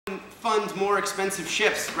fund more expensive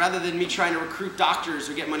ships rather than me trying to recruit doctors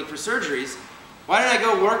or get money for surgeries? Why did I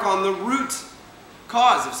go work on the root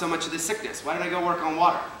cause of so much of this sickness? Why did I go work on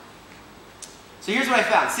water? So here's what I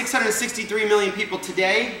found. 663 million people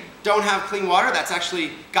today don't have clean water. That's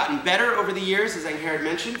actually gotten better over the years, as Angharad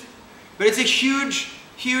mentioned. But it's a huge,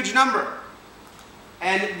 huge number.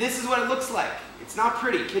 And this is what it looks like. It's not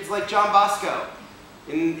pretty. Kids like John Bosco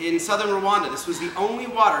in southern Rwanda, this was the only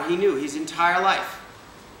water he knew his entire life.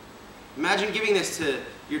 Imagine giving this to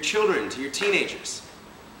your children, to your teenagers.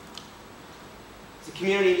 It's a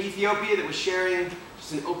community in Ethiopia that was sharing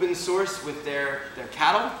just an open source with their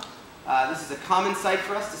cattle. This is a common sight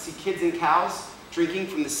for us to see kids and cows drinking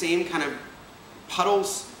from the same kind of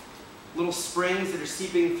puddles, little springs that are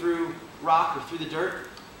seeping through rock or through the dirt.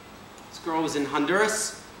 This girl was in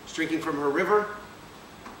Honduras, was drinking from her river.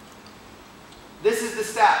 This is the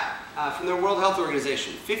stat from the World Health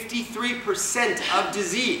Organization. 53% of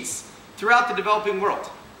disease throughout the developing world.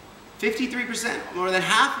 53%, more than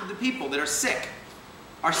half of the people that are sick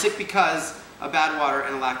because of bad water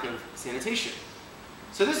and a lack of sanitation.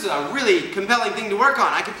 So this is a really compelling thing to work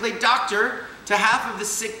on. I could play doctor to half of the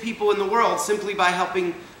sick people in the world simply by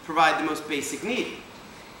helping provide the most basic need.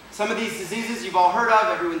 Some of these diseases you've all heard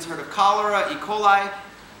of. Everyone's heard of cholera, E. coli.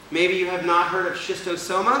 Maybe you have not heard of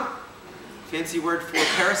schistosoma, fancy word for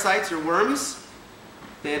parasites or worms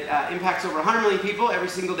that impacts over 100 million people every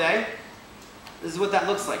single day. This is what that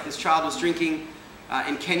looks like. This child was drinking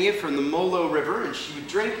in Kenya from the Molo River, and she would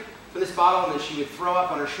drink from this bottle, and then she would throw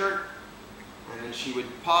up on her shirt, and then she would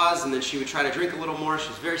pause, and then she would try to drink a little more. She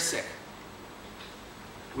was very sick.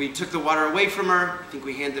 We took the water away from her. I think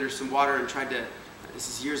we handed her some water and tried to, this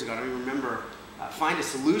is years ago, I don't even remember, find a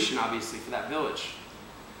solution, obviously, for that village.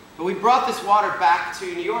 But we brought this water back to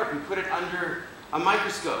New York and put it under a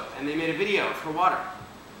microscope, and they made a video of her water.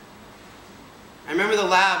 I remember the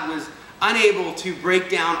lab was unable to break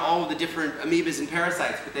down all of the different amoebas and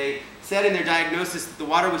parasites, but they said in their diagnosis that the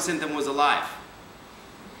water we sent them was alive.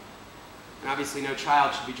 And obviously no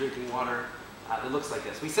child should be drinking water that looks like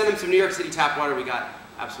this. We sent them some New York City tap water, we got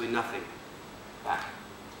absolutely nothing back.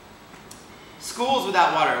 Schools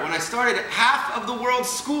without water. When I started, half of the world's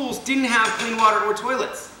schools didn't have clean water or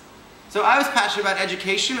toilets. So I was passionate about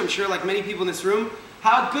education. I'm sure like many people in this room,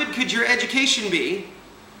 how good could your education be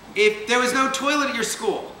if there was no toilet at your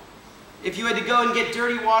school? If you had to go and get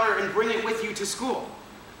dirty water and bring it with you to school?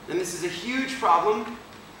 And this is a huge problem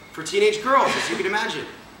for teenage girls, as you can imagine.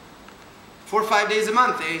 4 or 5 days a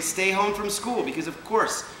month, they stay home from school because, of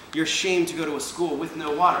course, you're ashamed to go to a school with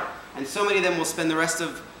no water. And so many of them will spend the rest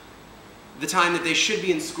of the time that they should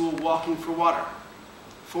be in school walking for water.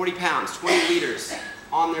 40 pounds, 20 liters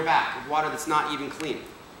on their back of water that's not even clean.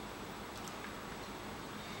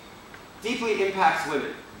 Deeply impacts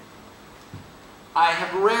women. I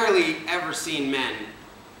have rarely ever seen men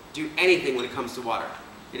do anything when it comes to water.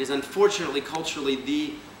 It is unfortunately, culturally,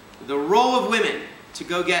 the role of women to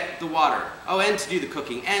go get the water. Oh, and to do the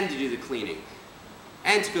cooking, and to do the cleaning,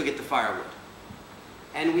 and to go get the firewood.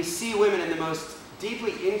 And we see women in the most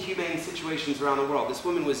deeply inhumane situations around the world. This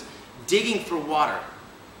woman was digging for water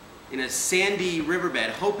in a sandy riverbed,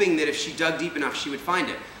 hoping that if she dug deep enough, she would find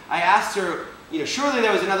it. I asked her, surely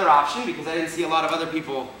there was another option, because I didn't see a lot of other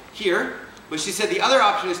people here. But she said the other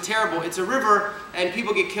option is terrible. It's a river, and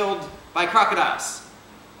people get killed by crocodiles.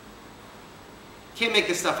 Can't make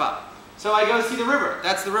this stuff up. So I go see the river.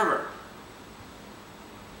 That's the river.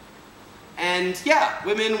 And yeah,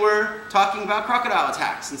 women were talking about crocodile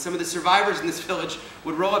attacks. And some of the survivors in this village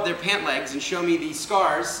would roll up their pant legs and show me the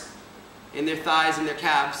scars in their thighs and their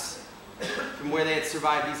calves from where they had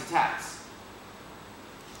survived these attacks.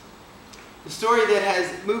 The story that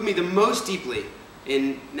has moved me the most deeply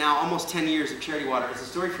in now almost 10 years of charity water is a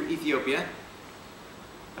story from Ethiopia.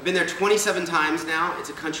 I've been there 27 times now.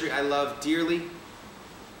 It's a country I love dearly.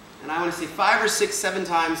 And I want to say 5 or 6, 7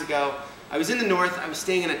 times ago, I was in the north. I was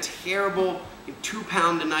staying in a terrible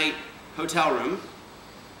 £2 a night hotel room.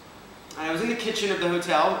 And I was in the kitchen of the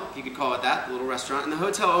hotel, if you could call it that, the little restaurant, and the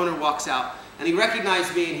hotel owner walks out, and he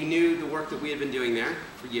recognized me, and he knew the work that we had been doing there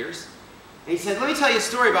for years. And he said, let me tell you a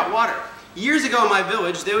story about water. Years ago in my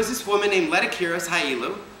village, there was this woman named Ledikiros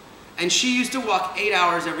Hailu, and she used to walk 8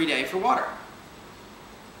 hours every day for water.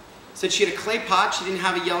 Said she had a clay pot. She didn't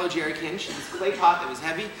have a yellow jerry can. She had this clay pot that was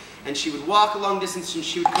heavy, and she would walk a long distance, and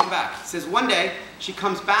she would come back. He says one day, she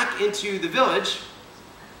comes back into the village,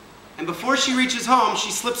 and before she reaches home,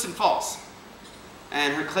 she slips and falls.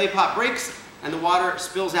 And her clay pot breaks, and the water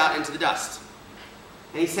spills out into the dust.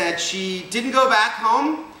 And he said she didn't go back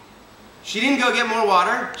home. She didn't go get more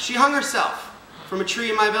water. She hung herself from a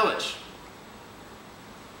tree in my village.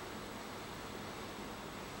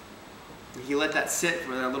 He let that sit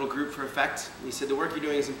for our little group for effect. And he said, the work you're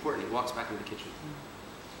doing is important. He walks back into the kitchen.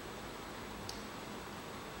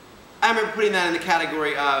 I remember putting that in the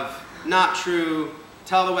category of not true,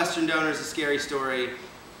 tell the Western donors a scary story.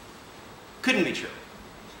 Couldn't be true.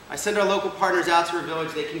 I sent our local partners out to her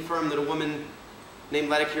village. They confirmed that a woman named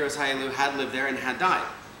Leta Kiros Hayelu had lived there and had died.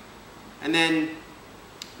 And then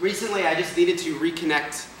recently I just needed to reconnect,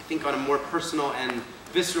 I think, on a more personal and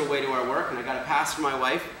visceral way to our work, and I got a pass from my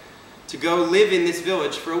wife to go live in this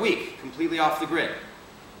village for a week, completely off the grid,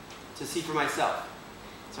 to see for myself.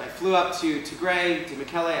 So I flew up to Gray, to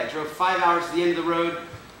Mekele. I drove 5 hours to the end of the road.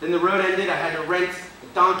 Then the road ended. I had to rent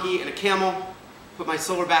a donkey and a camel, put my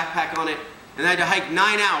solar backpack on it, and I had to hike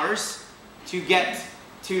 9 hours to get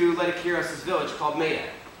to Leta Kiros' village called Maida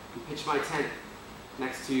and pitch my tent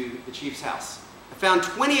next to the chief's house. I found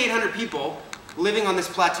 2,800 people living on this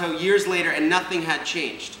plateau years later, and nothing had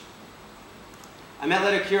changed. I met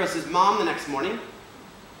Leta Kiros' mom the next morning,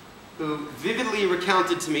 who vividly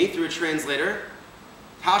recounted to me through a translator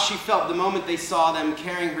how she felt the moment they saw them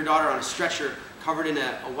carrying her daughter on a stretcher covered in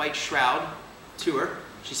a white shroud to her.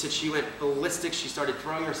 She said she went ballistic. She started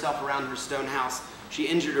throwing herself around her stone house. She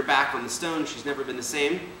injured her back on the stone. She's never been the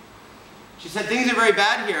same. She said, things are very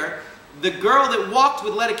bad here. The girl that walked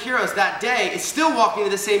with Leta Kiros that day is still walking to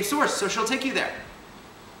the same source, so she'll take you there.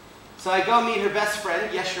 So I go meet her best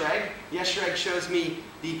friend, Yeshreg. Yeshreg shows me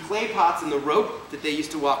the clay pots and the rope that they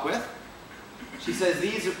used to walk with. She says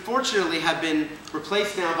these fortunately have been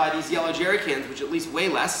replaced now by these yellow jerry cans, which at least weigh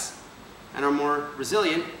less and are more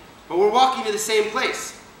resilient, but we're walking to the same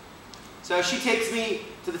place. So she takes me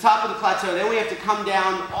to the top of the plateau. Then we have to come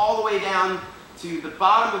down, all the way down to the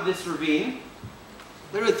bottom of this ravine.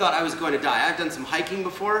 Literally thought I was going to die. I've done some hiking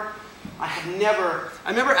before. I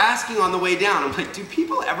remember asking on the way down, I'm like, do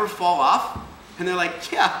people ever fall off? And they're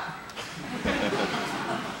like, yeah.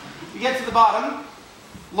 We get to the bottom,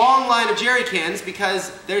 long line of jerry cans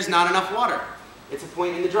because there's not enough water. It's a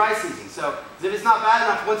point in the dry season. So if it's not bad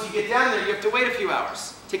enough, once you get down there, you have to wait a few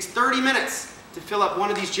hours. It takes 30 minutes to fill up one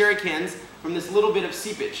of these jerry cans from this little bit of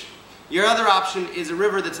seepage. Your other option is a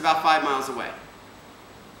river that's about 5 miles away.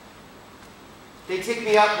 They take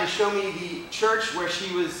me up and show me the church where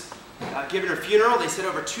she was given her funeral. They said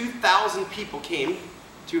over 2,000 people came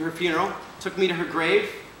to her funeral. Took me to her grave.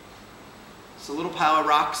 It's a little pile of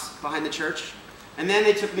rocks behind the church. And then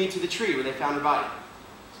they took me to the tree where they found her body.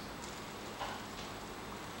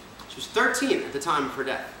 She was 13 at the time of her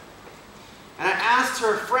death. And I asked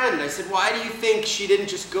her friend, I said, why do you think she didn't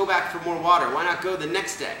just go back for more water? Why not go the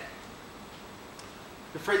next day?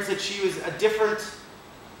 Her friend said she was different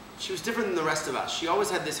than the rest of us. She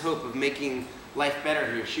always had this hope of making life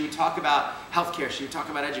better here. She would talk about healthcare, she would talk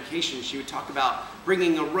about education, she would talk about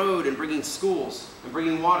bringing a road and bringing schools and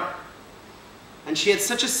bringing water. And she had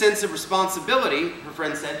such a sense of responsibility, her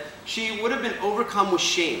friend said, she would have been overcome with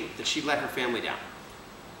shame that she'd let her family down.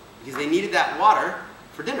 Because they needed that water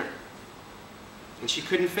for dinner. And she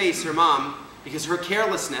couldn't face her mom because her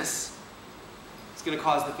carelessness is going to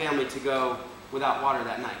cause the family to go without water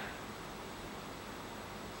that night.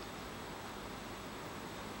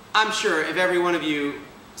 I'm sure if every one of you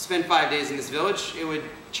spent 5 days in this village, it would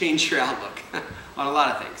change your outlook on a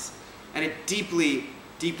lot of things. And it deeply,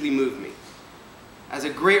 deeply moved me. As a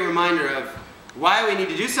great reminder of why we need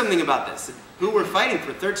to do something about this. Who we're fighting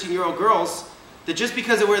for, 13-year-old girls, that just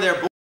because of where they're born,